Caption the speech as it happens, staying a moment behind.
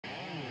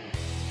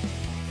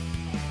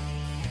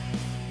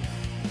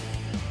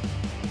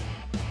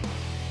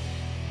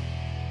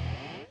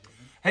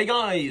Hey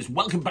guys,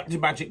 welcome back to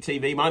Magic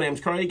TV. My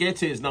name's Craig.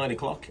 It is 9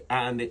 o'clock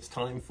and it's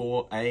time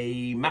for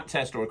a Matt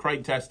test or a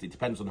Craig test. It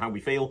depends on how we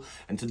feel.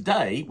 And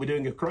today we're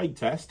doing a Craig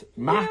test.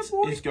 Matt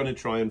is going to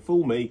try and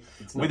fool me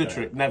with a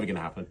trick. Never going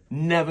to happen.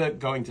 Never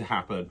going to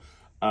happen.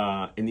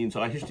 In the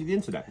entire history of the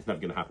internet, it's never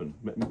going to happen.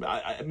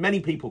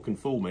 Many people can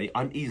fool me.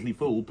 I'm easily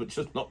fooled, but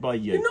just not by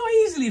you. You're not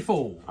easily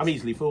fooled. I'm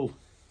easily fooled.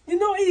 You're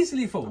not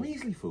easily fooled. I'm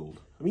easily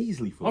fooled. I'm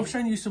easily fooled. I've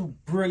shown you some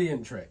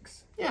brilliant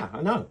tricks. Yeah,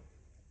 I know.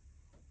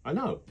 I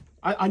know.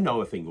 I know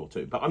a thing or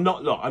two, but I'm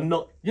not. Look, I'm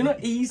not. You're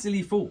not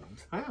easily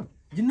fooled. I am.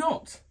 You're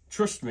not.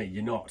 Trust me,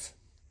 you're not.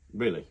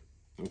 Really?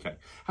 Okay.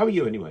 How are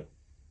you anyway?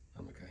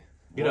 I'm okay.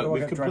 You know,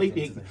 we've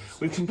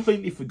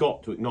completely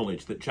forgot to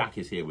acknowledge that Jack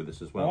is here with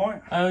us as well. All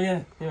right. Oh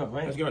yeah. Yeah,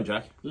 mate. How's it going,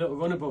 Jack? Little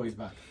runner boy's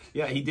back.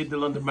 Yeah, he did the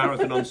London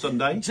Marathon on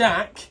Sunday.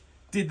 Jack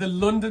did the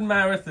London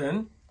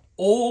Marathon,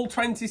 all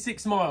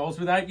 26 miles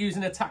without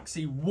using a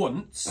taxi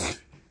once.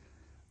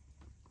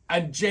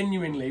 And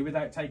genuinely,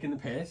 without taking the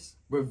piss,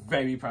 we're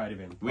very proud of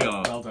him. We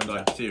are. Well done,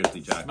 like, Jack.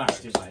 seriously, Jack.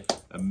 Smashed it, mate.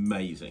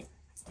 Amazing.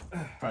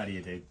 Proud of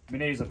you, dude. My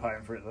knees are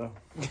paying for it, though.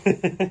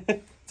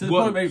 To the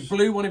point where he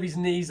blew one of his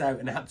knees out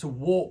and had to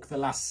walk the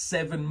last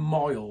 7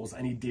 miles,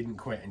 and he didn't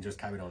quit and just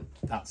carried on.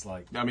 That's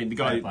like... I mean, the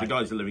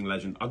guy's a living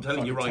legend. I'm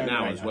telling you right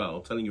now as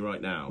well,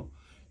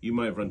 you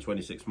may have run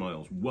 26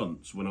 miles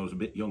once when I was a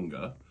bit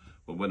younger,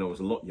 but when I was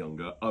a lot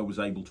younger, I was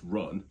able to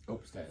run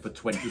upstairs for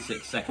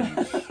 26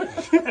 seconds.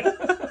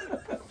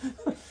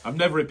 I've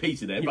never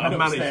repeated it, but I've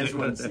managed it.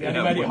 Once. He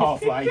only made it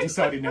halfway, he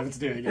decided never to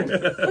do it again.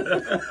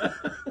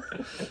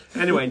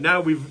 Anyway,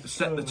 now we've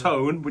set the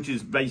tone, which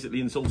is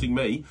basically insulting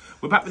me.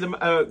 We're back with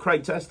the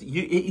Craig test.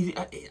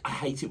 I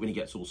hate it when he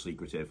gets all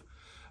secretive.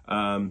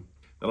 The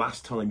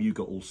last time you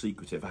got all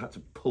secretive, I had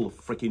to pull a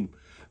freaking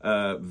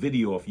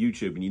video off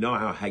YouTube, and you know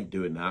how I hate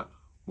doing that.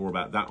 More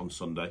about that on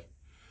Sunday.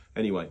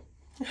 Anyway.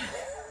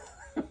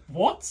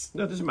 What?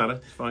 No, it doesn't matter.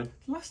 It's fine.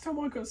 Last time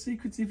I got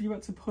secretive, you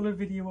had to pull a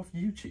video off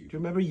YouTube. Do you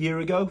remember a year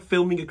ago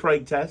filming a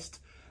Craig test,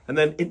 and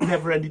then it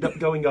never ended up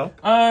going up?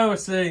 Oh, I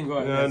see.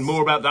 Right, and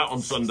more about that on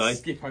Sunday.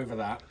 Skip over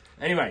that.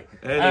 Anyway.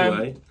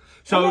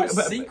 So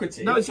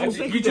secretive. No, it's all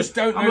secretive. You just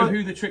don't know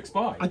who the trick's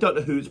by. I don't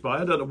know who it's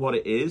by. I don't know what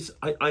it is.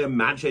 I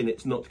imagine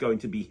it's not going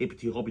to be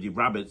hippity hoppity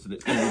rabbits, and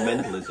it's going to be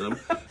mentalism.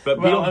 But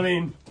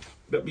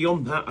but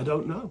beyond that, I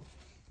don't know.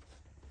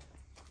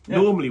 Yeah.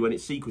 Normally, when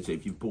it's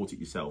secretive, you've bought it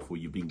yourself or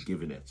you've been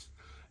given it,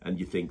 and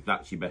you think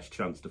that's your best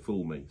chance to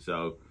fool me.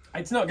 So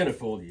it's not going to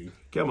fool you.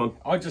 Come on.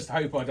 I just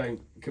hope I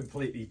don't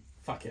completely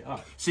fuck it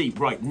up. See,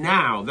 right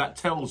now that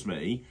tells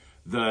me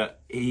that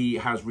he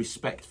has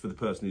respect for the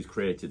person who's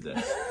created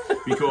this,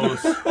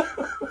 because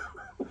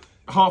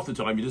half the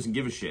time he doesn't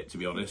give a shit, to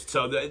be honest.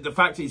 So the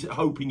fact he's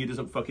hoping he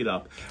doesn't fuck it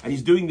up, and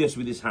he's doing this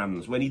with his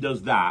hands. When he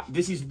does that,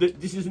 this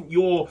isn't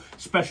your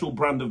special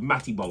brand of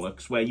Matty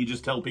bollocks, where you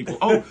just tell people,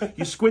 oh,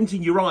 you're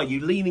squinting your eye,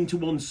 you're leaning to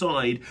one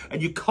side,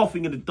 and you're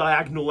coughing at a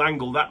diagonal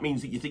angle. That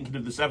means that you're thinking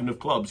of the 7 of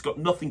clubs. It's got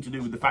nothing to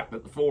do with the fact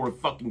that the 4 of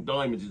fucking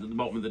diamonds is at the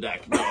bottom of the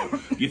deck. No,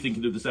 you're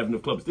thinking of the 7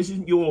 of clubs. This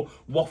isn't your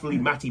waffly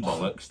Matty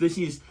bollocks. This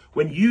is,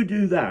 when you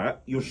do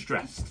that, you're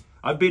stressed.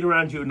 I've been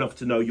around you enough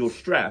to know you're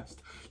stressed.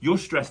 You're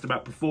stressed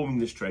about performing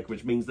this trick,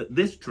 which means that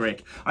this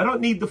trick... I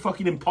don't need the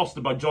fucking imposter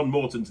by John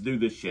Morton to do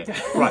this shit.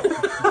 Right.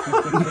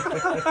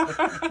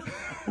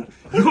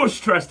 You're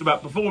stressed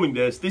about performing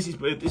this. This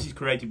is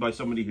created by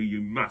somebody who you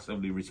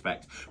massively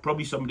respect.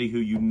 Probably somebody who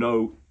you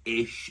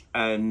know-ish,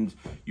 and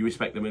you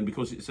respect them. And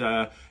because it's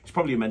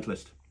probably a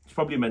mentalist. It's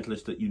probably a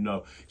mentalist that you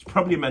know. It's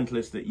probably a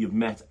mentalist that you've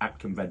met at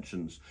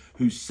conventions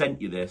who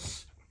sent you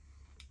this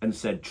and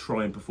said,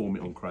 try and perform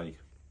it on Craig.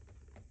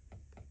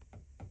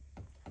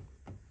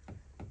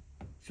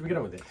 Should we get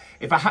on with it?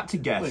 If I had to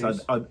guess,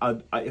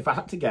 if I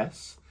had to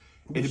guess,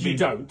 it'd be... You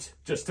don't,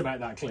 just to make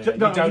that clear. You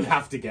don't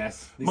have to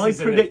guess. My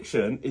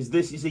prediction is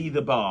this is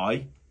either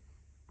by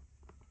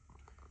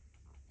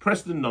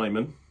Preston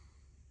Nyman,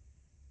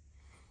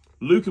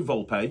 Luca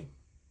Volpe,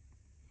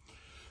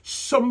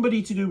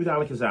 somebody to do with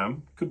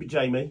Alakazam. Could be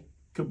Jamie,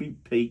 could be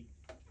Pete,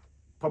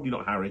 probably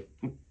not Harry.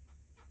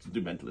 To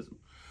do mentalism.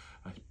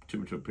 Too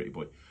much of a pretty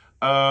boy.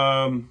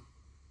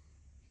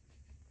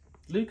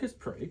 Luca's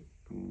pretty.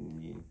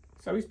 Yeah.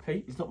 So is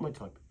Pete. He's not my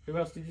type. Who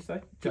else did you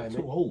say? Pete's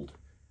too old.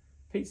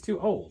 Pete's too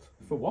old?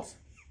 For what?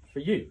 For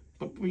you?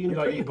 For being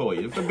a pretty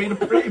boy. For being a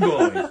pretty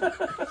boy.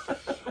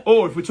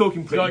 Or if we're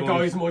talking pretty boys...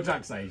 guys more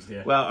Jack's age,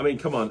 yeah. Well, I mean,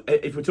 come on.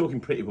 If we're talking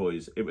pretty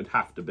boys, it would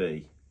have to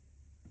be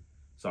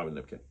Simon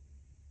Lipkin.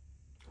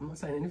 I'm not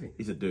saying anything.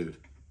 He's a dude.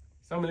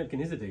 Simon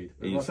Lipkin is a dude.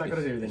 What's that got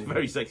to do with anything? He's a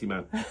very sexy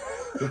man.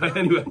 Right,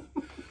 anyway,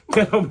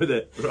 get on with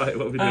it. Right,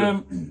 what are we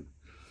doing?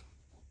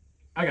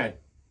 Okay.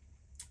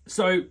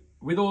 So,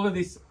 with all of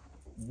this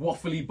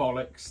waffly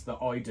bollocks that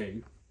I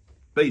do...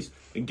 Please,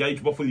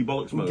 engage waffly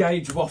bollocks mode.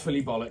 Engage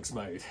waffly bollocks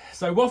mode.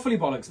 So, waffly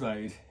bollocks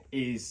mode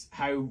is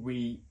how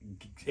we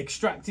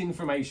extract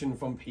information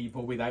from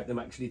people without them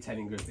actually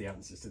telling us the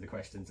answers to the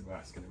questions that we're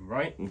asking them,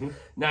 right? Mm-hmm.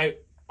 Now,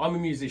 I'm a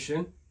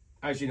musician,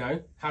 as you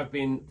know, have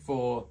been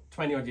for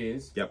 20 odd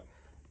years. Yep.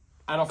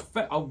 And I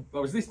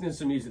was listening to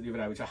some music the other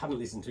day, which I hadn't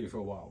listened to for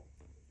a while.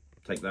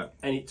 Take That.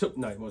 And it took,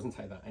 no, it wasn't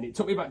Take That. And it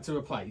took me back to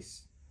a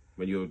place.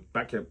 When you were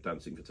backup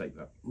dancing for Take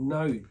That.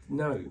 No.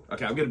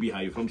 Okay, I'm going to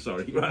behave. I'm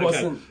sorry. It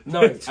wasn't.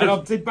 No. And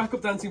I did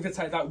backup dancing for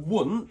Take That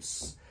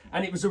once,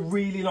 and it was a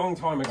really long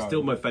time ago.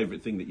 Still my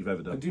favourite thing that you've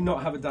ever I done. do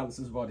not have a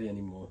dancer's body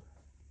anymore.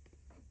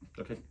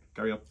 Okay,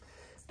 carry on.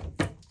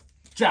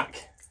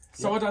 Jack.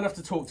 So I don't have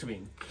to talk to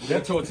him. I'm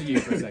going to talk to you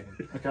for a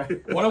second.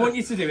 Okay. What I want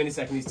you to do in a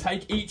second is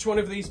take each one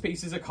of these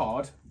pieces of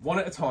card, one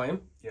at a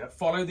time. Yep.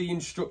 Follow the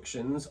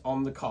instructions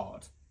on the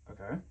card.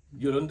 Okay.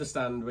 You'll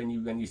understand when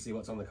you see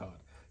what's on the card.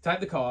 Take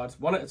the card,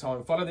 one at a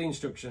time, follow the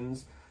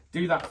instructions,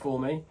 do that for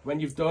me. When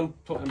you've done,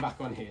 put them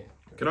back on here.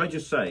 Can I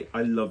just say,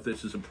 I love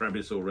this as a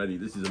premise already.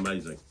 This is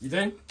amazing. You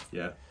do?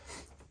 Yeah.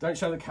 Don't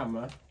show the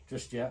camera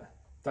just yet.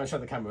 Don't show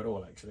the camera at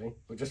all, actually.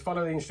 But just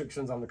follow the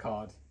instructions on the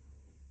card.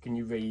 Can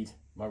you read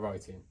my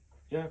writing?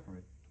 Yeah,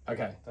 probably.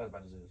 Okay. That's as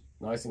bad as it is.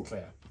 Nice and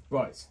clear.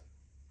 Right.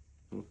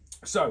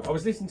 So, I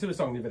was listening to a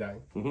song the other day,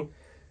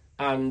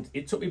 and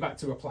it took me back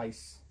to a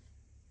place,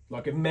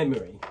 like a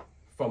memory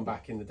from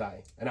back in the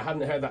day. And I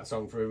hadn't heard that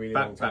song for a really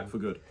long time. Back for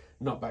good.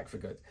 Not back for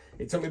good.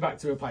 It took me back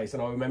to a place,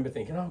 and I remember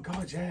thinking, oh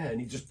God, yeah.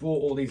 And it just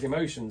brought all these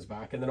emotions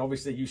back. And then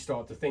obviously you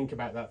start to think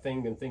about that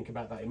thing and think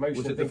about that emotion.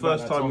 Was it the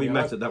first time we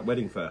met at that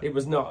wedding fair? It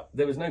was not.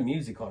 There was no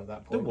music on at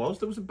that point.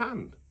 There was a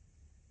band.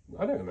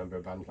 I don't remember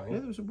a band playing. Yeah,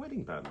 there was a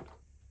wedding band.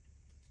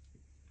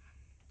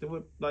 They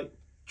were like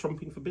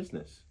trumping for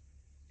business.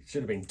 It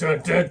should have been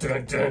dun dun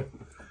dun dun.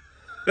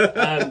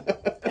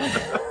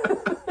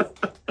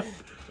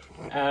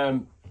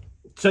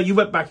 So you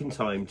went back in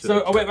time to...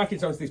 So I went back in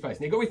time to this place,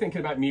 and it got me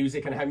thinking about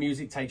music and how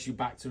music takes you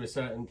back to a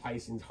certain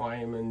place in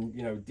time, and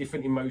you know,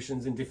 different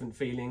emotions and different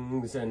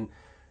feelings, and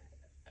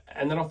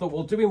then I thought,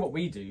 well, doing what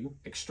we do,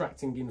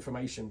 extracting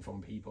information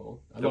from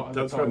people.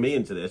 Don't throw me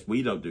into this.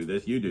 We don't do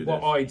this. You do this.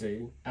 What I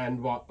do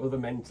and what other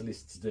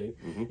mentalists do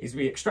is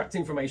we extract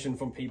information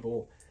from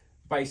people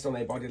based on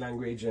their body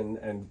language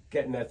and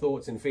getting their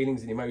thoughts and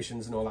feelings and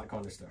emotions and all that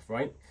kind of stuff,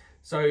 right?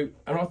 So,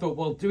 and I thought,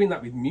 well, doing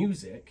that with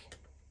music,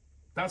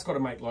 that's got to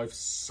make life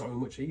so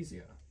much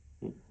easier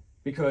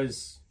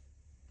because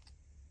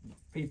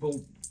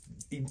people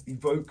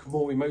evoke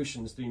more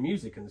emotions through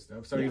music and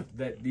stuff. So if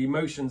the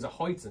emotions are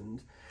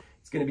heightened,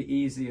 it's going to be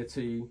easier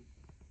to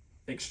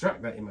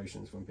extract that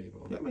emotions from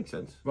people. Yeah, makes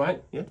sense. Right?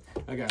 Yeah.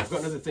 Okay, I've got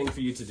another thing for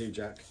you to do,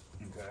 Jack.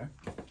 Okay.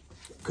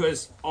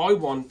 Because I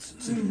want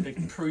to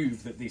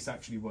prove that this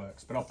actually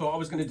works, but I thought I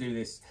was going to do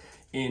this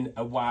in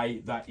a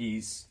way that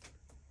is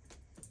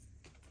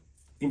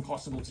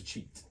impossible to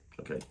cheat.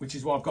 Okay. Which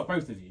is why I've got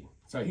both of you.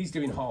 So he's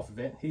doing half of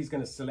it. He's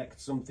going to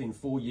select something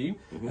for you,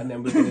 and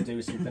then we're going to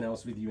do something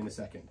else with you in a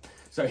second.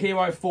 So here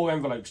I have 4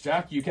 envelopes,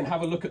 Jack. You can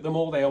have a look at them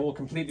all. They are all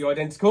completely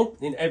identical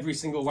in every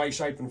single way,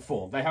 shape and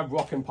form. They have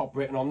rock and pop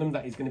written on them.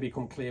 That is going to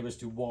become clear as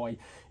to why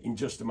in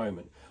just a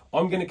moment.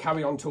 I'm going to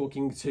carry on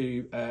talking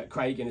to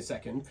Craig in a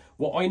second.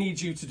 What I need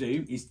you to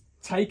do is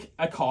take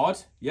a card,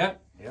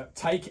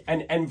 take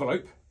an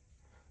envelope,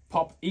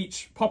 pop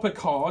a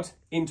card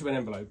into an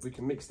envelope. We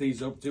can mix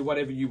these up, do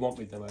whatever you want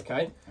with them,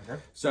 okay?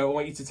 So I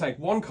want you to take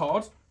one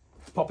card,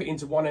 pop it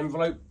into one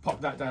envelope, pop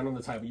that down on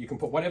the table. You can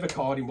put whatever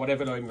card in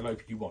whatever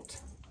envelope you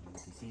want.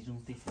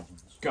 Decisions.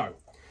 Go.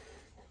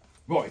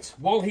 Right,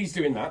 while he's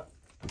doing that,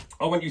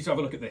 I want you to have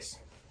a look at this.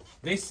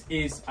 This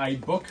is a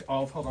book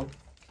of, hold on,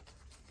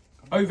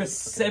 over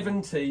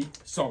 70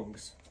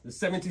 songs. There's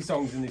 70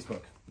 songs in this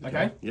book,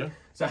 okay? Yeah.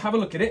 So have a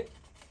look at it.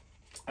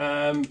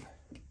 And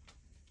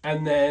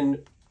then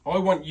I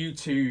want you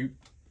to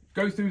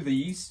go through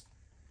these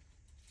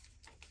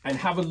and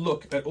have a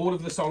look at all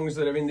of the songs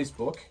that are in this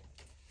book.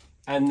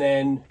 And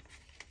then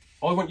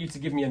I want you to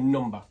give me a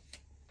number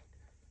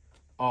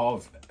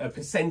of a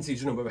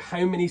percentage number of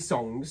how many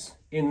songs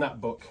in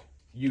that book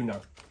you know.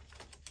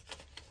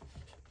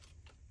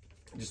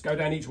 Just go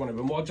down each one of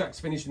them. While Jack's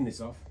finishing this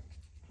off,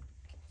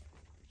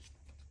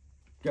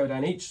 go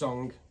down each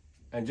song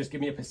and just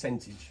give me a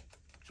percentage.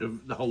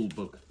 Of the whole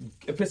book.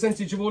 A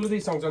percentage of all of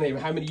these songs on here,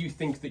 how many you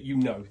think that you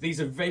know. These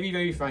are very,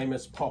 very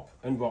famous pop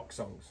and rock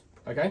songs,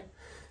 okay?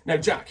 Now,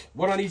 Jack,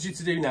 what I need you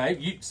to do now,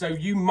 so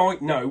you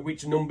might know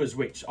which number's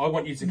which. I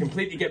want you to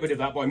completely get rid of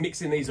that by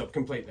mixing these up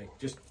completely.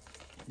 Just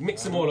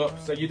mix them all up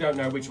so you don't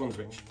know which one's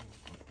which.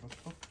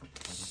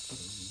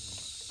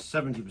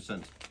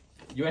 70%.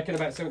 You reckon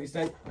about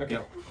 70%? Okay.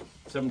 Yeah.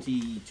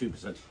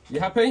 72%. You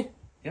happy?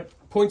 Yep.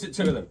 Point at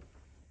 2 of them.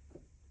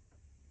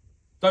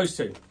 Those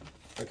 2.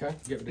 Okay,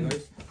 get rid of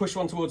those. Push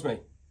one towards me.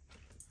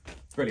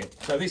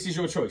 Brilliant. So this is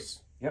your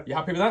choice. Yep. You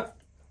happy with that?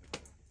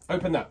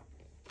 Open that.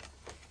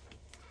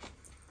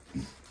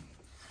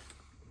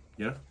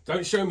 Yeah.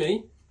 Don't show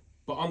me,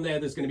 but on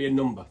there's going to be a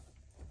number.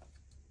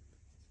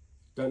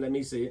 Don't let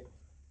me see it.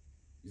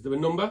 Is there a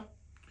number?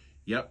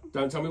 Yep.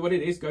 Don't tell me what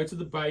it is. Go to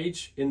the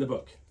page in the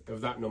book of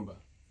that number.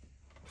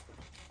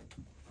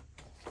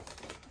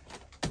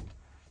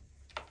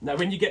 Now,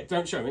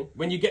 don't show me.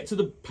 When you get to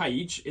the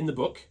page in the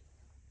book,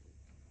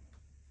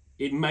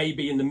 it may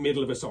be in the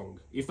middle of a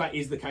song. If that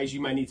is the case, you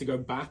may need to go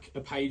back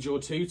a page or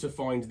 2 to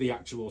find the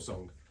actual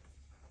song.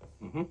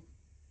 Have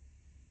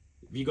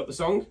you got the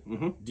song?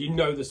 Do you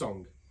know the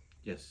song?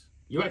 Yes.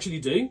 You actually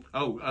do?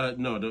 Oh,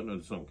 no, I don't know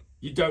the song.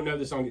 You don't know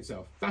the song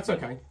itself. That's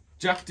okay.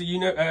 Jack, do you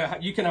know...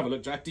 you can have a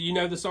look, Jack. Do you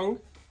know the song?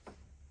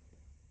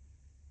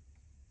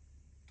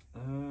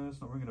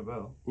 It's not ringing a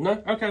bell.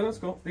 No? Okay, that's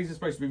cool. These are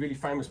supposed to be really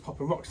famous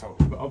pop and rock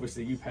songs, but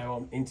obviously you pair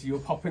on into your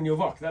pop and your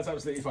rock. That's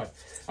absolutely fine.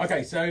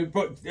 Okay, so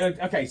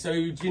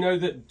do you know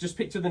that? Just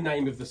picture the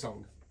name of the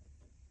song.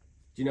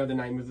 Do you know the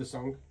name of the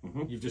song?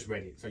 Mm-hmm. You've just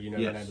read it, so you know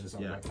the name of the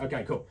song. Yeah. Right?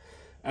 Okay, cool.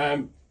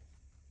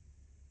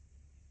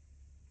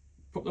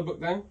 Put the book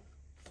down.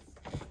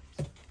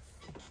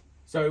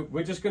 So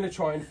we're just going to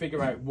try and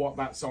figure out what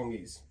that song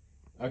is.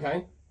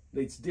 Okay?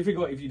 It's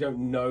difficult if you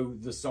don't know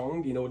the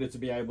song in order to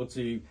be able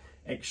to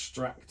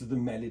extract the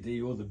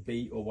melody or the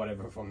beat or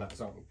whatever from that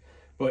song.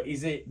 But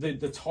is it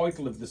the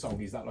title of the song,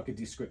 is that like a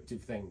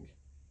descriptive thing?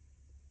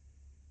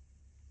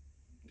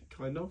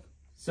 Kind of.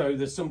 So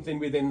there's something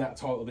within that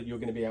title that you're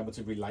going to be able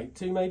to relate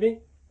to, maybe?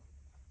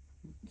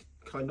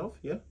 Kind of,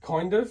 yeah.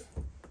 Kind of?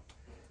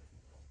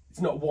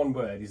 It's not one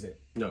word, is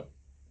it? No.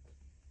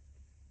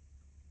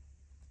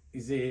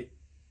 Is it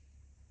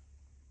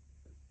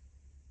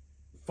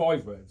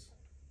 5 words?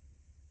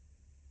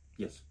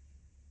 Yes.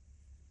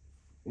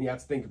 And you have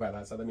to think about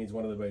that, so that means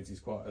one of the words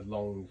is quite a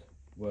long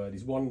word.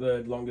 Is one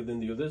word longer than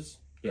the others?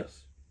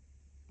 Yes.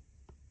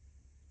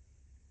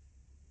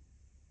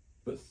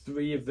 But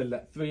three of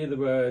the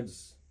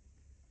words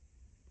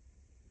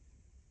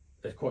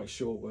are quite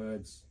short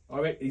words.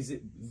 Is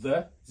it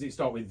the? Does it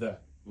start with the?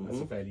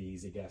 That's a fairly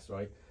easy guess,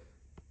 right?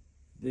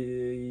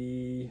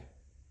 Is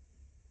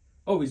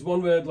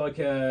one word like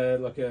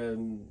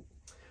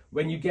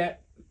when you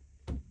get,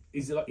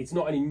 is it like, it's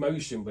not an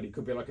emotion, but it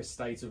could be like a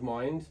state of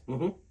mind,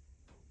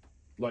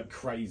 like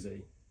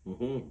crazy.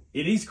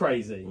 It is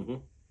crazy.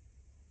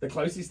 The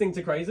closest thing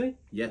to crazy.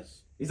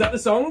 Yes. Is that the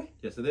song?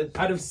 Yes, it is.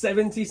 Out of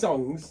 70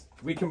 songs,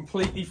 we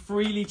completely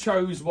freely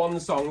chose one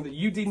song that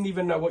you didn't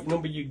even know what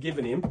number you'd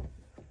given him,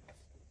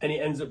 and it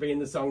ends up being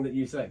the song that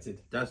you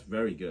selected. That's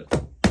very good.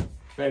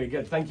 Very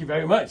good. Thank you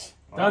very much.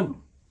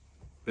 Done.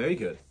 Very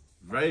good.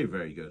 Very,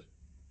 very good.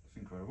 It's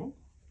incredible.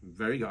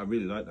 Very good. I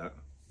really like that.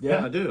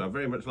 Yeah. I do. I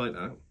very much like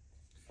that.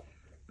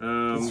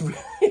 It's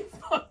really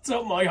fucked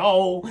up my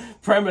whole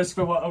premise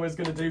for what I was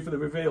going to do for the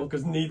reveal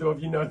because neither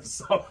of you know the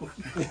song.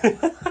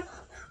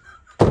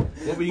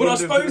 What were you going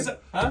to do?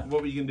 What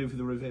were you going to do for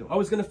the reveal? I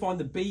was going to find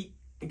the beat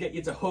and get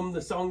you to hum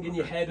the song in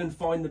your head and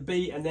find the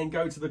beat and then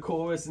go to the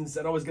chorus and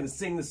said I was going to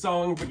sing the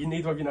song, but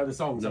neither of you know the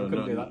song, so I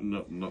couldn't do that.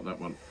 No, not that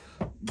one.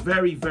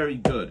 Very, very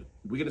good.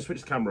 We're going to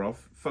switch the camera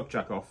off. Fuck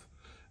Jack off.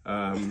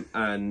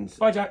 And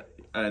bye, Jack.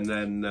 And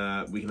then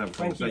we can have a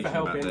conversation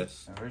about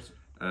this.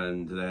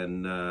 And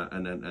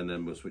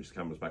then we'll switch the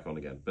cameras back on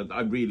again. But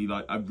I really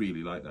like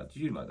that.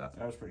 Did you like that?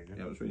 That was pretty good.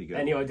 Yeah, it was really good.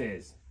 Any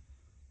ideas?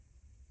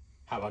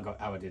 How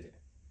I did it?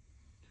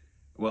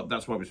 Well,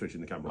 that's why we're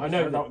switching the camera. I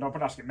know. Not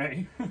been asking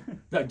me.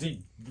 No,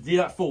 did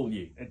that fool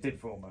you? It did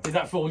fool me. Did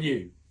that fool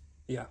you?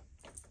 Yeah.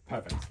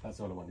 Perfect. That's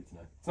all I wanted to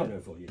know. It's not going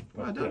to fool you.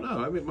 Well, I don't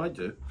know. I mean, it might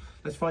do.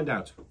 Let's find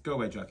out. Go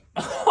away, Jack.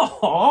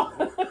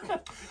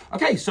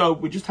 Okay, so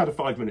we just had a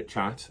 5-minute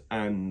chat,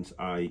 and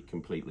I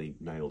completely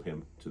nailed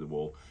him to the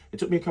wall. It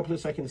took me a couple of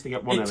seconds to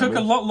get one. It took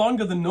a lot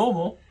longer than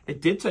normal.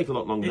 It did take a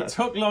lot longer. It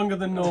took longer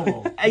than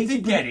normal.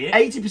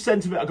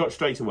 80% of it I got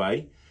straight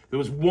away. There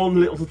was one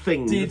little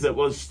thing that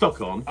was stuck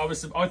on.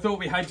 I thought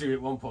we had you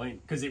at one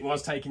point because it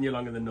was taking you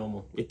longer than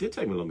normal. It did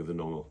take me longer than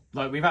normal.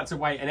 Like we've had to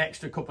wait an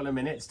extra couple of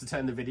minutes to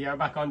turn the video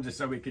back on just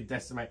so we could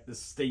decimate the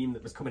steam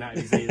that was coming out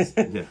of his ears.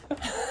 Yeah,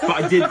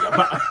 but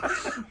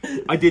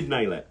I did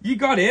nail it. You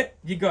got it.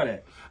 You got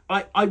it.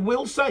 I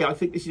will say I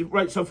think this is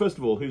right. So first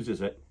of all, whose is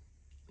it?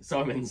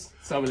 Simon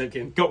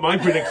Lipkin. Got my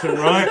prediction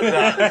right.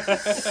 That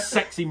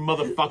sexy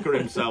motherfucker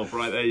himself.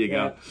 Right there you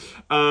go.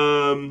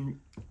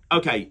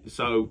 Okay,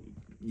 so.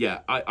 Yeah,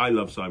 I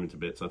love Simon to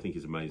bits. I think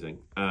he's amazing.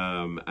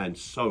 And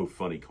so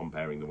funny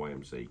comparing the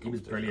YMC. He was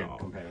brilliant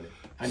comparing it.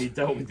 And he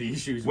dealt with the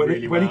issues when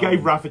really well. When he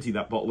gave Rafferty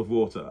that bottle of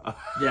water.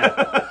 Yeah.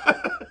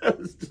 It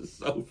was just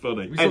so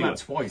funny. We saw that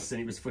twice and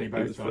it was funny both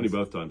times. It was funny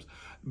both times.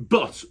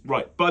 But,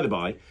 right, by the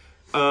by,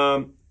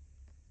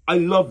 I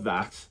love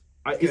that.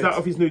 Is that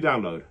off his new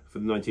download for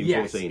the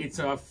 1914? Yes, it's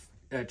off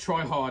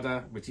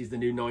Triharder, which is the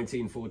new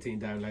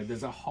 1914 download.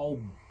 There's a whole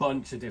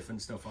bunch of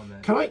different stuff on there.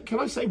 Can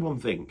I say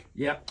one thing?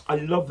 Yeah. I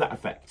love that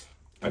effect.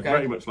 I Okay.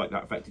 very much like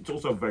that effect. It's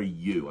also very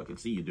you. I can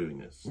see you doing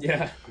this.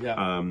 Yeah,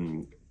 yeah.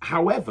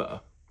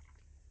 However,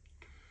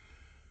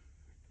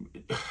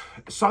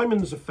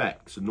 Simon's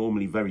effects are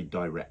normally very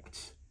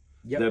direct.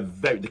 Yep.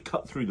 They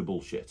cut through the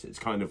bullshit. It's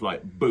kind of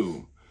like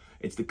boom.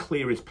 It's the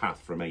clearest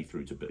path from A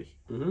through to B,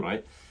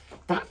 right?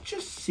 That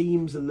just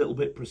seems a little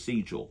bit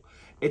procedural.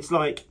 It's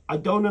like, I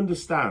don't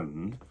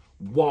understand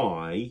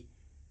why,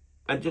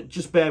 and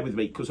just bear with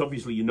me, because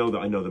obviously you know that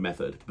I know the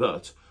method,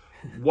 but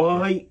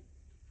why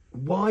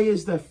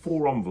is there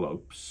 4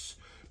 envelopes?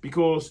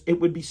 Because it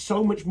would be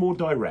so much more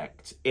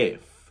direct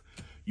if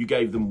you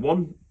gave them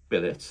one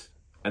billet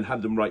and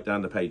had them write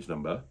down the page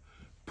number,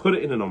 put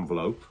it in an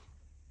envelope,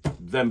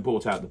 then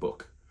brought out the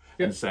book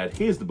and said,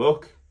 here's the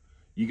book.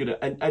 You're gonna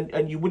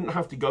and you wouldn't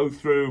have to go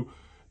through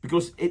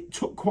because it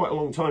took quite a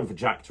long time for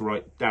Jack to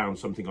write down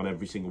something on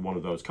every single one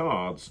of those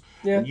cards.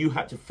 Yeah. And you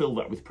had to fill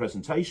that with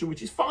presentation,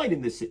 which is fine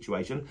in this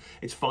situation.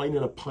 It's fine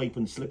in a pipe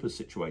and slippers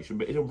situation,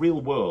 but in a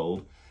real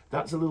world,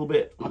 that's a little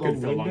bit I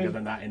could feel longer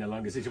than that in a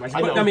longer situation.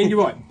 I But, know. I mean,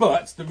 you're right.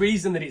 But the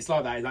reason that it's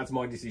like that is that's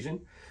my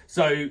decision.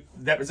 So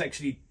that was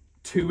actually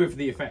 2 of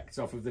the effects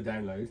off of the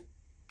download.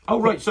 Oh,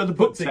 right, so the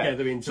book together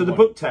test. into So the one.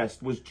 book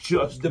test was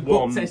just The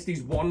one. book test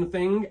is one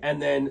thing,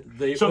 and then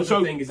the other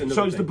thing is another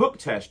So is thing. the book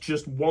test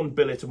just one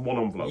billet and one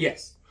envelope?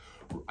 Yes.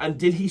 And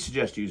did he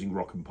suggest using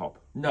rock and pop?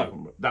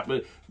 No.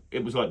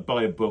 It was like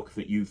buy a book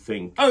that you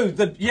think. Oh,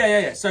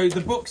 yeah. So the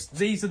books,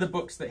 these are the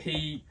books that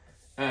he.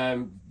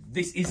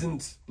 This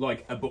isn't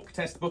like a book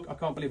test book. I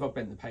can't believe I've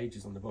bent the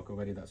pages on the book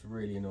already. That's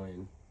really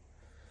annoying.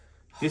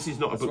 This is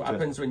not That's a book what test.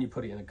 happens when you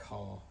put it in a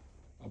car.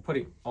 I put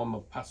it on my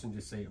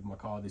passenger seat of my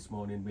car this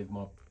morning with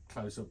my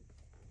close-up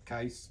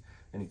case,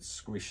 and it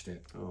squished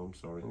it. Oh, I'm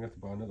sorry. I'm going to have to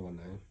buy another one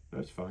now.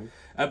 That's fine.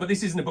 But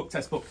this isn't a book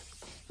test book.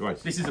 Right.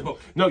 This is a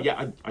book. No,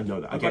 yeah, I know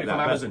that. I got get it that. from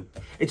but Amazon.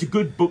 It's a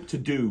good book to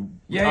do.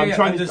 Yeah, I'm yeah,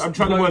 trying and to. there's I'm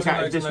trying to loads work and out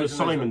if loads this and was loads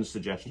and loads. Simon's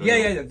suggestion.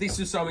 Yeah. This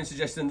is Simon's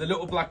suggestion. The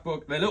Little Black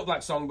Book, the Little Black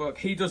Songbook.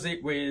 He does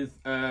it with,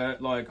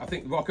 like, I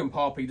think Rock and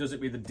Pop. He does it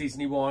with the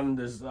Disney one.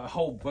 There's a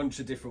whole bunch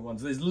of different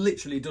ones. There's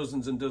literally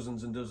dozens and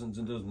dozens and dozens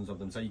and dozens of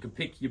them. So you can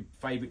pick your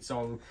favourite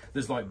song.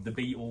 There's like the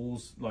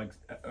Beatles, like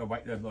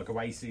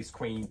Oasis,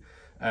 Queen,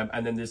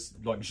 and then there's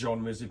like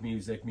genres of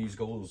music,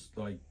 musicals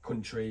like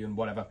country and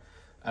whatever.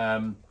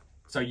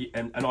 So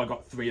and I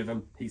got 3 of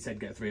them. He said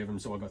get 3 of them,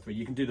 so I got 3.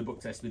 You can do the book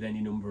test with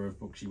any number of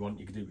books you want.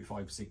 You could do it with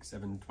 5, 6,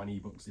 7, 20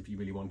 books if you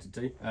really wanted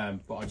to.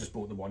 But I just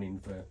bought the one in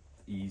for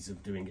ease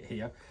of doing it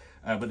here.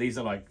 But these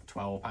are like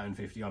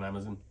 £12.50 on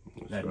Amazon.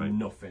 They're right.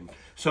 nothing.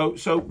 So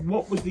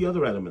what was the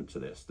other element to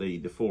this? The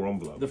 4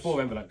 envelopes. The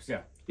 4 envelopes,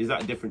 yeah. Is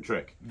that a different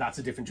trick? That's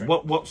a different trick.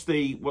 What's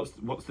the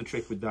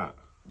trick with that?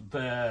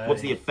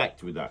 What's the The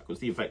effect with that? Because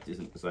the effect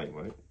isn't the same,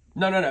 right?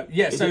 no.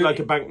 Yeah. Is so it like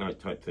a banknote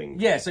type thing?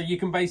 yeah. So you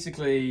can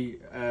basically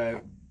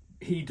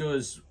he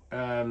does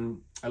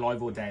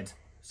Alive or Dead.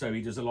 So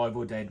he does Alive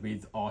or Dead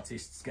with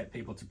artists. Get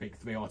people to pick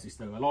 3 artists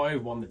that are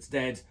alive, 1 that's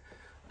dead,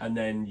 and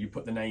then you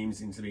put the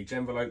names into each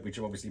envelope, which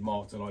are obviously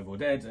marked Alive or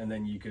Dead, and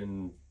then you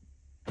can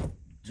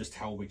just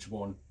tell which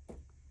one.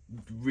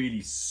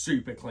 Really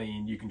super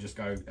clean. You can just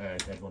go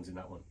dead one's in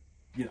that one.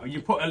 You know,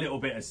 you put a little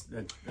bit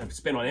of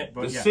spin on it,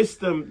 but The yeah.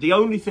 system, the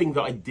only thing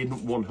that I didn't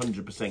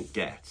 100%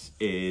 get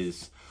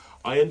is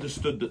I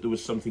understood that there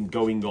was something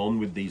going on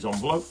with these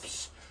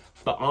envelopes,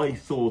 but I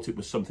thought it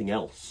was something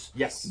else.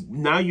 Yes.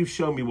 Now you've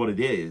shown me what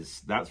it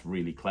is. That's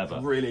really clever.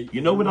 Really,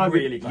 You know what I would,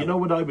 really clever. you know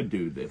what I would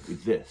do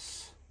with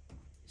this?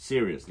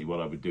 Seriously,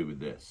 what I would do with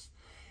this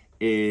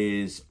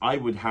is I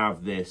would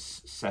have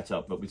this set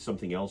up, but with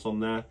something else on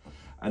there,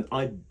 and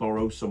I'd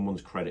borrow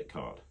someone's credit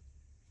card.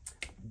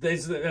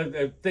 There's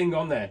a thing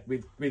on there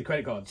with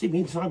credit cards. See, me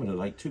and Simon are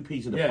like 2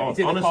 peas in a Yeah, pod. it's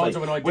either cards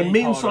Honestly, or an ID when me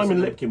and card or Simon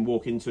something. Lipkin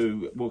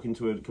walk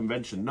into a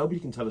convention, nobody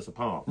can tell us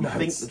apart. We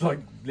think It's like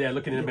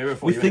looking in a mirror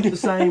for we you. think innit? the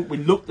same. We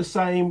look the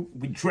same.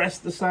 We dress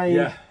the same.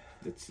 Yeah.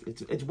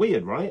 It's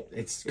weird, right?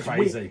 It's weird.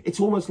 crazy. It's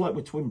almost like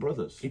we're twin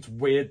brothers. It's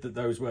weird that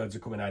those words are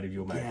coming out of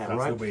your mouth. Yeah, That's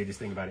right. the weirdest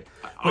thing about it.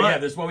 But yeah,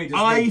 there's one where you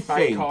just I make bank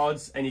think-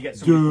 cards and you get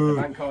somebody to put Dude,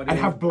 the bank card in. and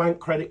have blank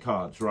credit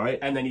cards, right?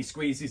 And then he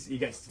squeezes, he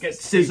gets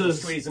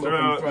Scissors, squeeze them up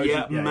and throws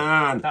yeah, them.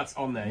 man. That's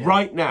on there. Yeah.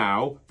 Right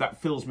now,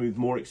 that fills me with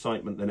more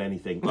excitement than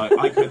anything. Like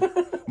I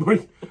could,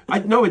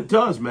 no, it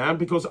does, man,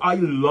 because I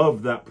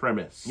love that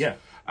premise. Yeah.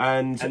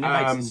 And it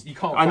makes it- you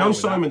can't I know fail with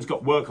Simon's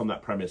got work on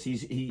that premise.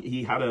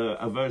 He had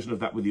a version of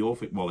that with the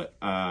Orphic wallet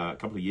a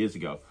couple of years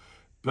ago.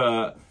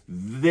 But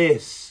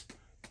this,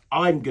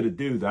 I'm going to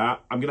do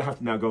that. I'm going to have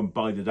to now go and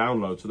buy the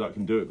download so that I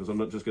can do it, because I'm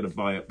not just going to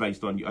buy it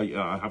based on,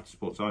 I have to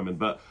support Simon,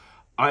 but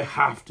I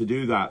have to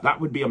do that. That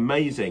would be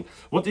amazing.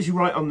 What did you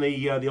write on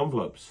the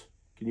envelopes?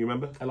 Can you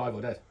remember? Alive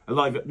or Dead?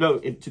 Alive, no,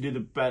 to do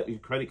the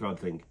credit card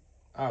thing.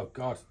 Oh,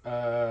 God.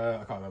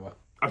 I can't remember.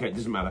 Okay, it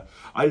doesn't matter.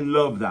 I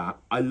love that.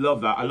 I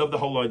love that. I love the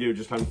whole idea of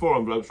just having 4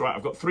 envelopes. Right,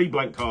 I've got 3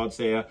 blank cards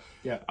here.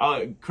 Yeah.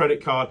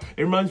 Credit card.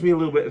 It reminds me a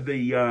little bit of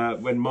the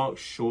when Mark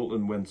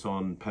Shortland went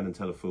on Penn and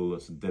Teller Fool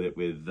Us and did it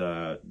with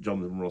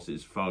Jonathan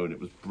Ross's phone. It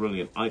was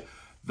brilliant.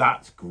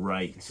 That's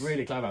great. It's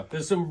really clever.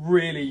 There's some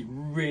really,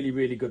 really,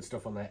 really good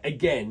stuff on there.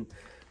 Again,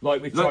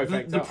 like with Look,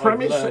 Trifecta, the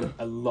premise- I've learned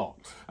a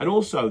lot. And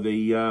also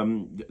the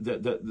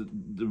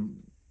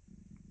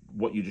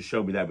what you just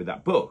showed me there with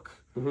that book.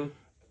 Mm-hmm.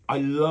 I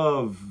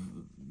love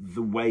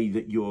the way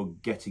that you're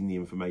getting the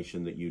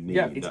information that you need.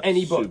 Yeah, it's That's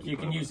any book. super You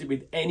can clever. use it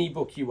with any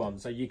book you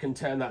want, so you can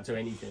turn that to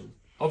anything.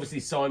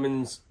 Obviously,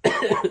 Simon's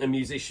a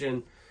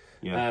musician,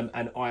 Yeah.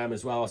 and I am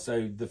as well.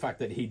 So the fact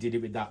that he did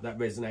it with that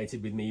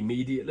resonated with me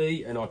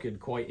immediately, and I could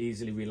quite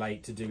easily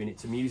relate to doing it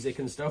to music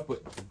and stuff.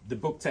 But the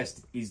book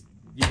test is,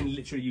 you can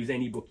literally use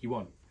any book you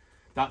want.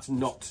 That's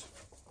not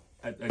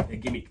a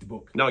gimmicked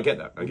book. No, I get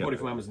that. I I get bought it that.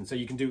 from Amazon, so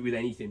you can do it with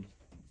anything.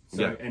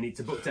 So, Yeah. and it's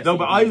a book test. No, you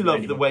but can I use with love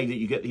any the book. way that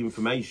you get the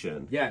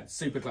information. Yeah, it's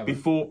super clever.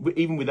 Before,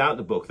 even without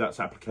the book, that's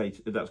got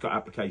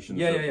applications.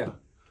 Yeah, of- yeah,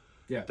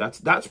 yeah. Yeah.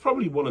 That's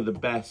probably one of the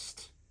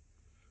best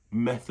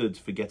methods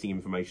for getting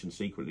information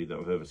secretly that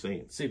I've ever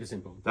seen. Super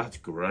simple. That's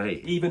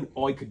great. Even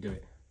I could do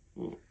it.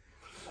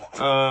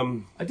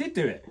 I did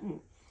do it.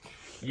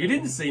 You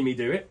didn't see me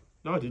do it.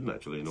 No, I didn't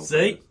actually.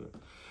 See?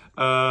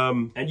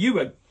 And you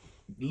were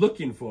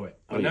looking for it.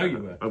 I know you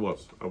were. I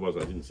was. I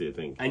didn't see a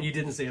thing. And you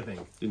didn't see a thing.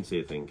 Didn't see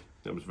a thing.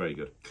 That was very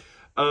good.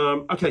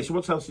 Okay, so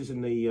what else is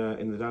in the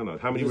download?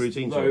 How many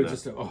routines are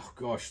there? Oh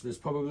gosh, there's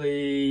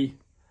probably,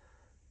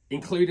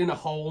 including a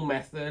whole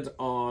method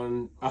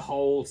on a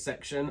whole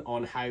section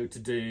on how to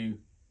do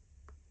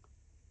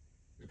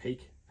the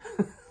peak.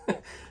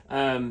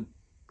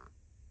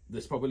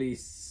 There's probably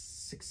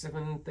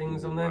 6-7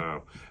 things on there.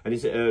 Wow. And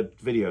is it a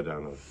video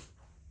download?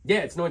 Yeah,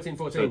 it's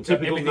 1914. So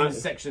typical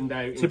everything's sectioned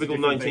out. Typical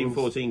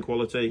 1914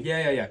 quality.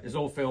 Yeah. It's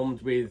all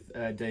filmed with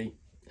D.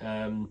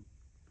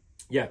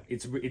 Yeah,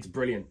 it's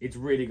brilliant. It's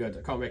really good.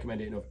 I can't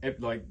recommend it enough.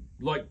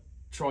 Like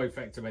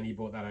Trifecta, when he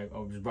brought that out, I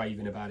was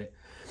raving about it.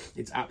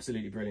 It's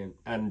absolutely brilliant.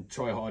 And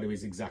Triharder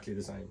is exactly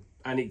the same.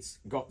 And it's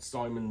got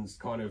Simon's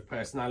kind of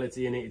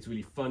personality in it. It's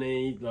really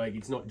funny. Like,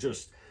 it's not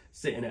just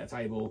sitting at a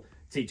table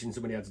teaching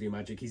somebody how to do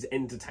magic. He's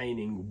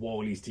entertaining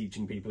while he's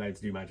teaching people how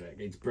to do magic.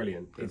 It's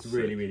brilliant. It's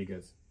really, really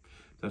good.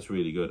 That's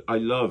really good. I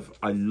love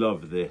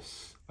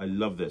this. I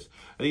love this.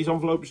 Are these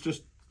envelopes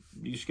just,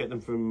 you just get them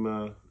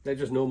from... They're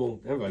just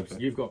normal envelopes.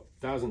 Okay. You've got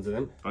thousands of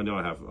them. I know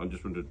I have. I'm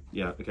just wondering.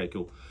 Yeah, okay,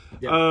 cool.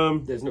 Yeah,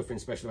 there's nothing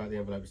special about the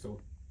envelopes at all.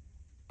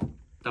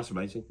 That's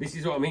amazing. This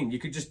is what I mean. You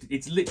could just,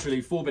 it's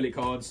literally 4 billet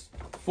cards,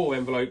 4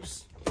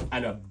 envelopes,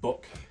 and a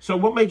book. So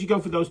what made you go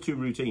for those 2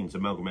 routines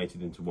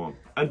amalgamated into one?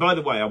 And by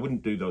the way, I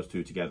wouldn't do those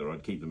 2 together.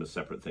 I'd keep them as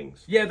separate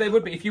things. Yeah, they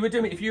would be. If you were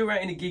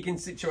in a gigging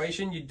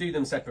situation, you'd do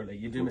them separately.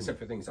 You'd do them as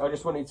separate things. I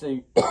just wanted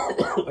to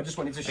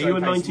showcase Are you a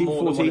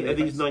 1914? Are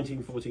these effects.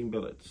 1914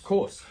 billets? Of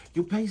course.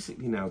 You're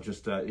basically now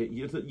just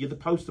you're the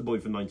poster boy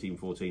for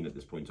 1914 at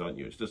this point, aren't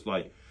you? It's just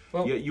like,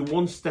 well, you're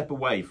one step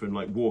away from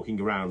like walking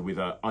around with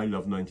a "I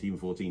love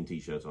 1914"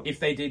 t-shirt on. If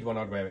they did one,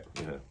 I'd wear it.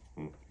 Yeah.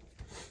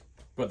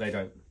 But they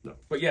don't. No.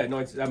 But yeah,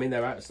 I mean,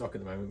 they're out of stock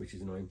at the moment, which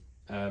is annoying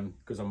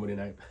because I'm running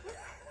out.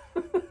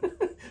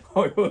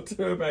 I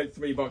order about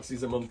 3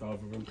 boxes a month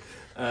off of them,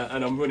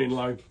 and I'm running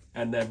low,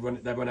 and they're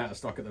run out of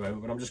stock at the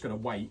moment. But I'm just going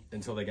to wait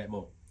until they get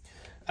more,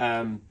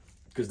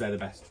 because they're the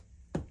best.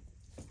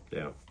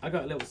 Yeah. I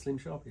got a little Slim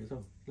Sharpie as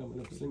well. Got my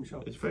little Slim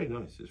Sharpie. It's very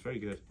nice. It's very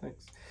good.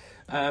 Thanks.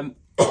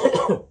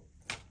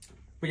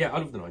 But yeah, I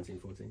love the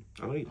 1914.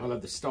 I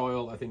love the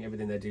style. I think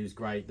everything they do is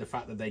great. The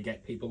fact that they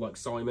get people like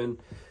Simon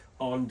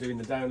on doing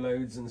the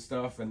downloads and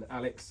stuff, and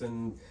Alex,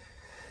 and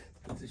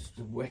there's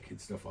some wicked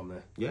stuff on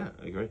there. Yeah,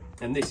 I agree.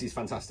 And this is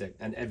fantastic,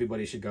 and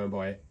everybody should go and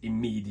buy it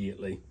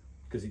immediately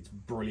because it's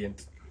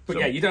brilliant. But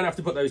yeah, you don't have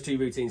to put those 2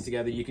 routines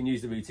together. You can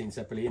use the routine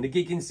separately. In a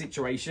gigging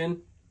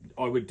situation,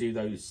 I would do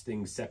those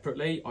things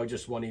separately. I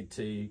just wanted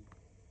to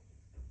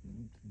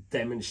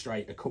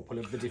demonstrate a couple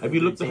of the different.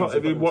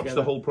 Have you watched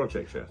the whole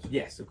project yet?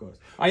 Yes, of course.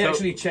 I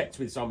actually checked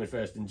with Simon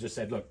first and just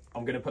said, look,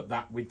 I'm going to put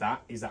that with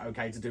that. Is that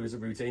okay to do as a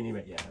routine? He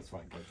went, yeah, that's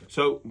fine.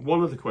 So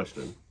one other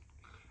question.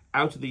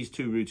 Out of these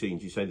 2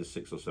 routines, you say there's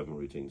 6 or 7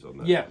 routines on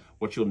there. Yeah.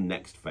 What's your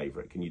next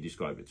favourite? Can you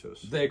describe it to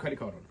us? The credit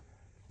card one.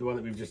 The one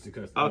that we've just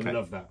discussed. Okay. I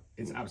love that.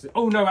 It's absolutely...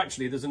 Oh, no,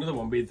 actually, there's another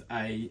one with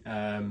a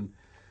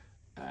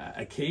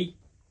key.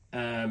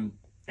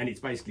 And it's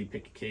basically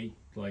pick a key,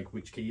 like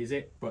which key is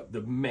it? But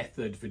the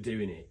method for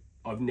doing it,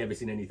 I've never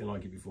seen anything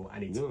like it before,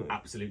 and it's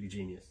absolutely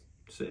genius.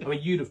 I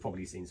mean, you'd have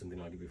probably seen something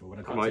like it before, but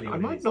I can't tell you what I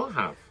might not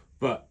have.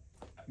 But,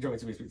 do you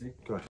want me to speak to you?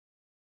 Go ahead.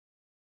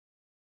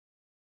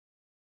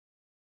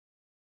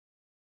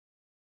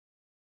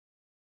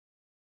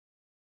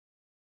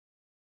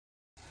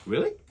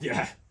 Really?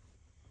 Yeah.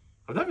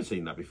 I've never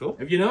seen that before.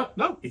 Have you not?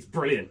 No. It's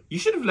brilliant. You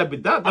should have led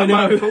with that. I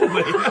know.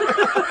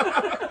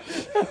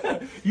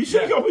 You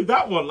should have gone with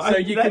that one.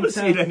 I've never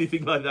seen tell,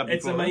 anything like that before.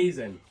 It's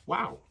amazing.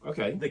 Wow.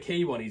 Okay. The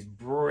key one is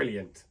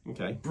brilliant.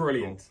 Okay.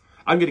 Brilliant.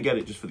 Cool. I'm going to get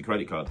it just for the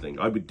credit card thing.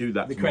 I would do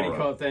that tomorrow. The credit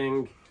card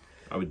thing.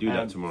 I would do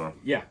that tomorrow.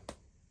 Yeah.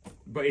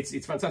 But it's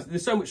fantastic.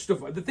 There's so much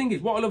stuff. The thing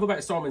is, what I love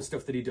about Simon's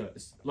stuff that he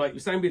does, like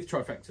same with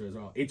Trifecta as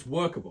well, it's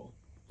workable.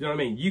 You know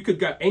what I mean? You could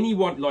go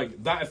anyone,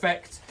 like that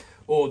effect,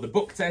 or the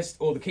book test,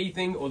 or the key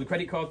thing, or the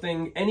credit card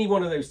thing. Any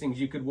one of those things,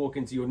 you could walk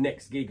into your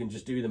next gig and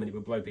just do them and it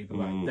would blow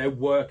people out. They're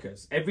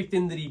workers.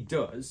 Everything that he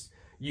does,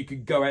 you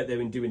could go out there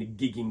and do in a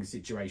gigging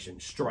situation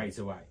straight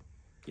away.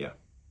 Yeah.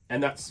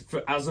 And that's,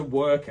 for as a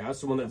worker,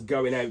 someone that's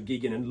going out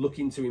gigging and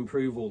looking to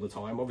improve all the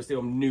time. Obviously,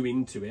 I'm new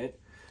into it,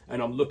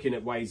 and I'm looking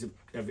at ways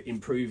of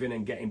improving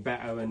and getting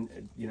better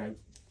and, you know,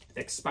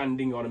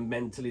 expanding on a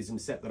mentalism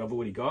set that I've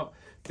already got.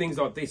 Things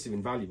like this are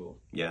invaluable.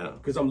 Yeah.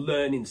 Because I'm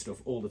learning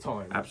stuff all the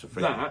time.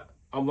 Absolutely. That,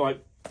 I'm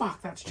like,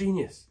 fuck, that's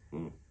genius.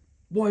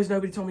 Why has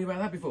nobody told me about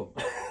that before?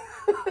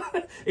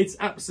 It's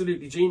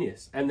absolutely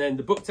genius. And then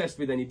the book test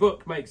with any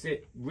book makes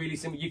it really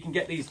simple. You can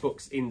get these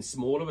books in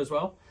smaller as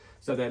well.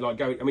 So they're like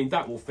going, I mean,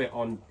 that will fit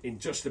on, in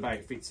just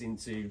about fits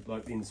into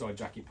like the inside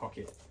jacket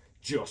pocket.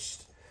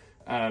 Just.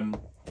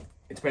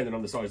 It's depending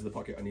on the size of the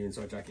pocket on your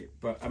inside jacket.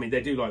 But I mean,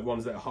 they do like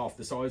ones that are half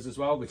the size as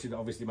well, which would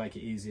obviously make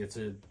it easier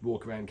to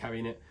walk around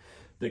carrying it.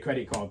 The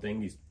credit card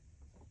thing is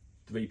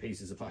 3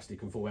 pieces of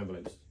plastic and 4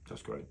 envelopes.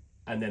 That's great.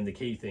 And then the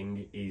key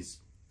thing is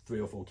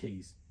 3 or 4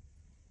 keys.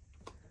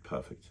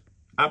 Perfect.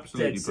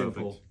 Absolutely Dead perfect.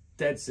 simple.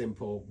 Dead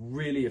simple,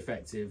 really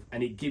effective,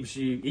 and it gives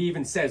you, he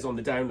even says on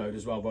the download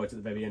as well, right at the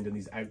very end in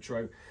his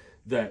outro,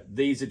 that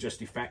these are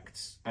just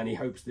effects, and he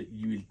hopes that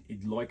you'd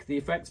like the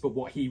effects, but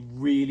what he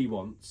really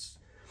wants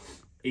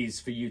is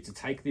for you to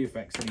take the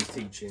effects that he's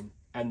teaching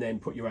and then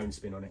put your own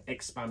spin on it,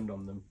 expand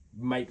on them,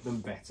 make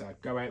them better,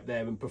 go out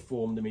there and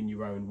perform them in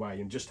your own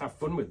way, and just have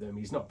fun with them.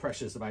 He's not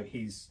precious about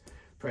his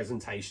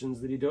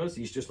presentations that he does.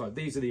 He's just like,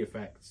 these are the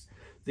effects.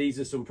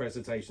 These are some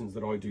presentations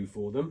that I do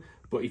for them.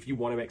 But if you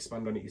want to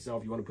expand on it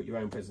yourself, you want to put your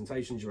own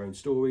presentations, your own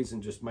stories,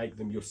 and just make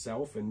them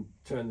yourself and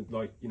turn,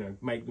 like, you know,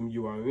 make them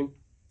your own.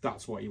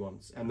 That's what he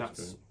wants. And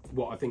that's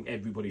what I think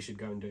everybody should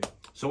go and do.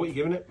 So what are you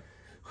giving it?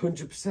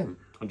 100%.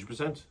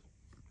 100%?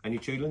 Any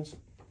Tulins?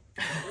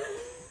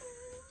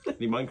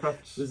 Any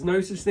Minecrafts? There's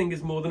no such thing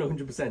as more than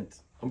 100%.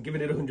 I'm giving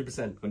it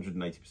 100%.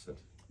 180%.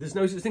 There's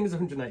no such thing as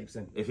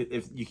 180%.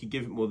 If you could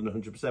give it more than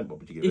 100%, what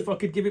would you give If it? I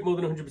could give it more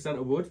than 100%, I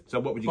would. So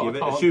what would you But give I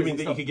it? can't, Assuming because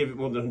that you it's could give it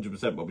more than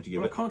 100%, what would you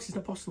give But I it? can't, 'cause it's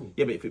not possible.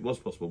 Yeah, but if it was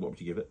possible, what would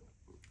you give it?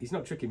 He's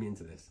not tricking me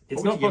into this. It's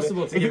What not would you give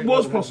possible it? to If give it more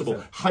was than possible,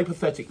 100%.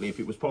 hypothetically, if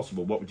it was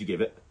possible, what would you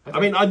give it? I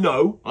mean, I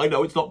know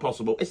it's not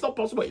possible. It's not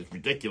possible. It's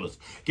ridiculous.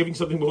 Giving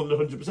something more than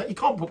 100%, you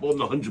can't put more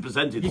than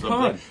 100% into something.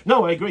 can't.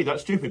 No, I agree,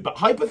 that's stupid. But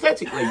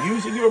hypothetically,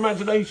 using your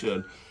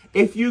imagination,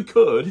 if you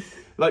could,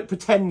 like,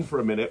 pretend for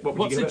a minute, what would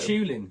What's you a give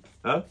it? tulin?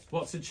 Huh?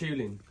 What's a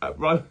tulin?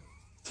 Right.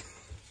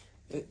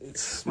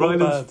 It's small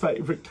Ryland's bird.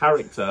 favourite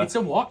character. It's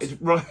a what? It's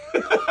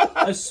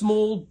A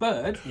small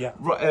bird? Yeah.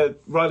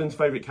 Ryland's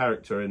favourite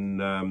character in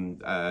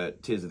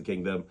Tears of the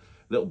Kingdom.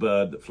 Little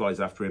bird that flies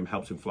after him,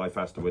 helps him fly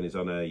faster when he's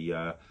on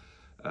a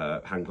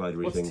hang glider.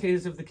 What's thing.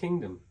 Tears of the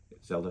Kingdom?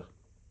 Zelda,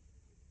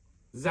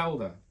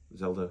 Zelda.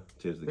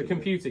 Tears of the The Kingdom.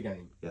 computer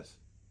game Yes.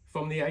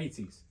 from the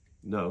 80s.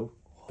 No.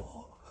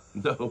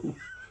 No.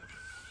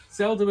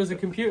 Zelda was a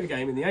computer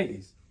game in the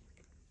 80s.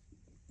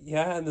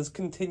 Yeah, and there's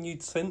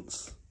continued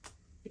since.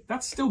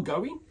 That's still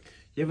going?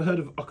 You ever heard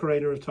of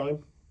Ocarina of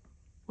Time?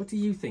 What do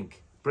you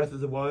think? Breath of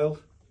the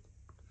Wild?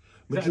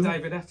 Is that a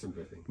David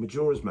Attenborough thing?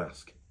 Majora's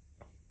Mask.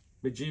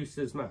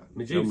 Medusa's Mask?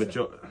 No,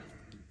 Medusa?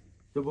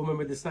 The woman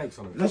with the snakes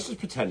on it? Let's just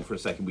pretend for a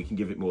second we can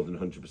give it more than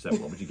 100%.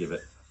 What would you give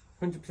it?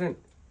 100%.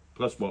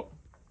 Plus what?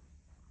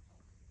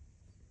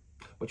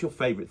 What's your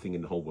favourite thing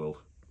in the whole world?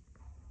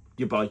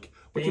 Your bike.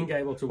 Being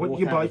able to walk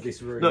your out of bike?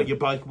 this room. No, your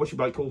bike. What's your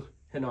bike called?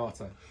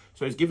 Hinata.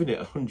 So he's giving it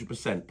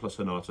 100% plus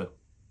Hinata.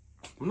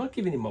 I'm not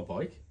giving him my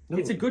bike. No.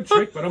 It's a good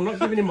trick, but I'm not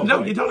giving him my No,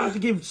 bike. you don't have to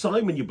give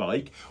Simon your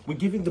bike. We're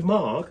giving the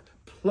Mark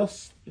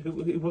plus, who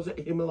was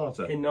it?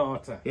 Himalata.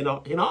 Hinata.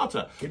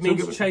 Hinata. It So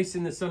means give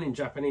chasing the sun in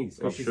Japanese.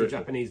 Oh, And she's sure a it does.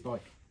 Japanese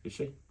bike. Is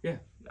she? Yeah.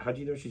 How do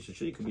you know she's a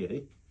she? Could be a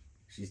he.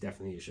 She's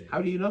definitely a she.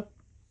 How do you know?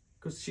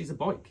 Because she's a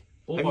bike.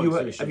 All Have bikes you,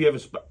 are a she. have you ever...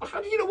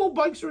 How do you know all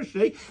bikes are a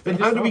she? Then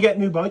just how do we are. get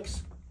new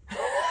bikes?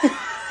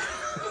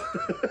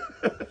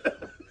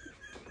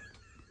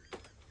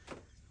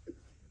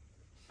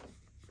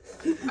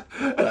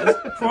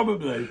 That's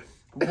probably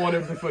one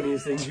of the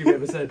funniest things you've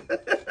ever said.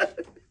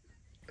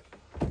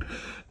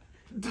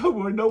 Don't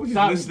worry, nobody's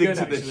That was listening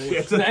good, to this actually.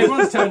 shit. So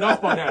everyone's turned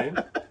off by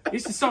now.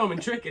 It's a Simon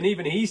trick, and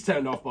even he's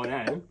turned off by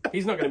now.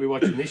 He's not going to be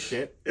watching this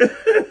shit.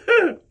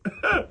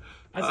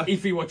 That's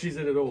if he watches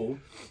it at all.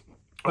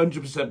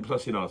 100%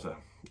 plus Hinata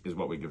is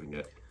what we're giving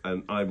it.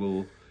 And I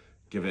will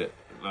give it,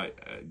 like,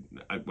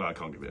 well, I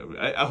can't give it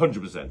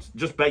 100%.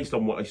 Just based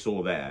on what I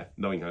saw there,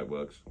 knowing how it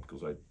works,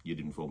 because you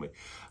didn't fool me.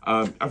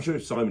 I'm sure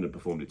if Simon had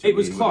performed it too. It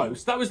was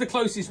close. That was the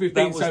closest we've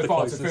been was so the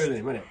far closest. to fooling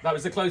him, wasn't it? That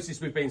was the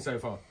closest we've been so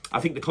far. I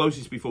think the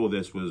closest before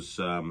this was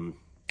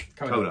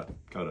Coda.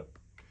 Coda.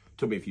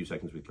 Took me a few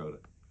seconds with Coda.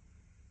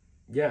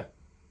 Yeah.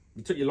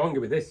 It took you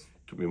longer with this.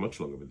 Took me much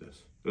longer with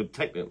this. But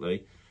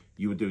technically,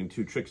 you were doing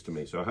 2 tricks to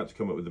me, so I had to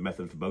come up with a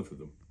method for both of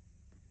them.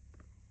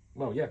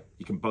 Well, yeah.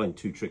 You combined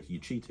 2 tricks, you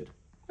cheated.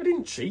 I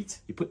didn't cheat.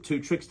 You put 2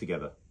 tricks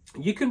together.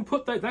 You can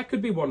put that. That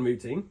could be one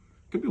routine.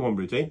 Could be one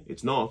routine.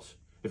 It's not.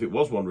 If it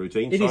was one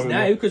routine, It is Simon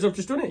now would- because I've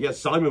just done it. Yes,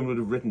 Simon would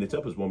have written it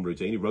up as one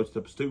routine. He wrote it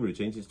up as 2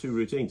 routines. It's 2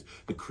 routines.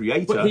 The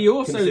creator But he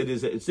also,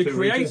 considers it as the 2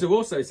 creator routines.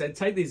 also said,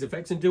 take these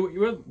effects and do what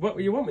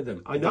you want with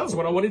them. I know. That's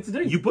what I wanted to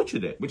do. You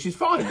butchered it, which is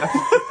fine.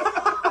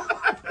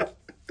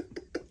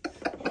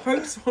 I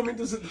hope Simon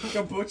doesn't think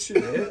I butchered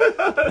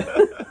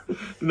it.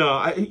 No,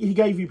 he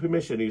gave you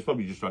permission. He was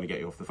probably just trying to get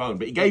you off the phone,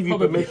 but he gave you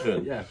Probably,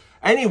 permission. yeah.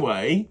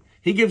 Anyway,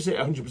 he gives it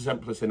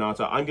 100% plus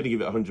Hinata. I'm going to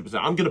give it 100%.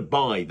 I'm going to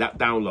buy that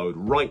download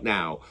right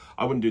now.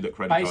 I wouldn't do that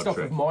credit Based card off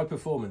trick. of my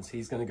performance,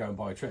 he's going to go and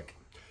buy a trick.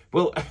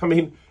 Well, I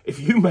mean, if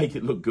you make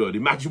it look good,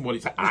 imagine what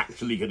it's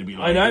actually going to be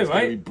like. I know, it's right?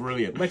 going to be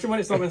brilliant. Imagine when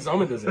it's like when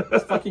Simon does it.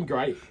 It's fucking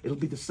great. It'll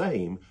be the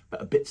same,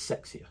 but a bit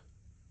sexier.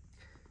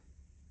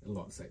 A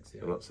lot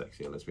sexier. A lot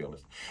sexier, let's be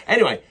honest.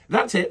 Anyway,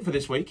 that's it for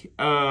this week.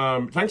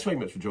 Thanks very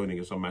much for joining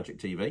us on Magic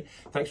TV.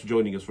 Thanks for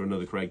joining us for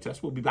another Craig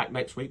test. We'll be back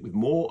next week with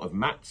more of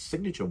Matt's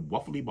signature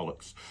waffly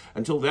bollocks.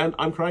 Until then,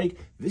 I'm Craig.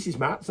 This is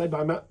Matt. Say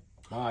bye, Matt.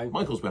 Bye.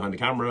 Michael's behind the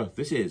camera.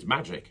 This is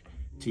Magic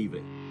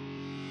TV.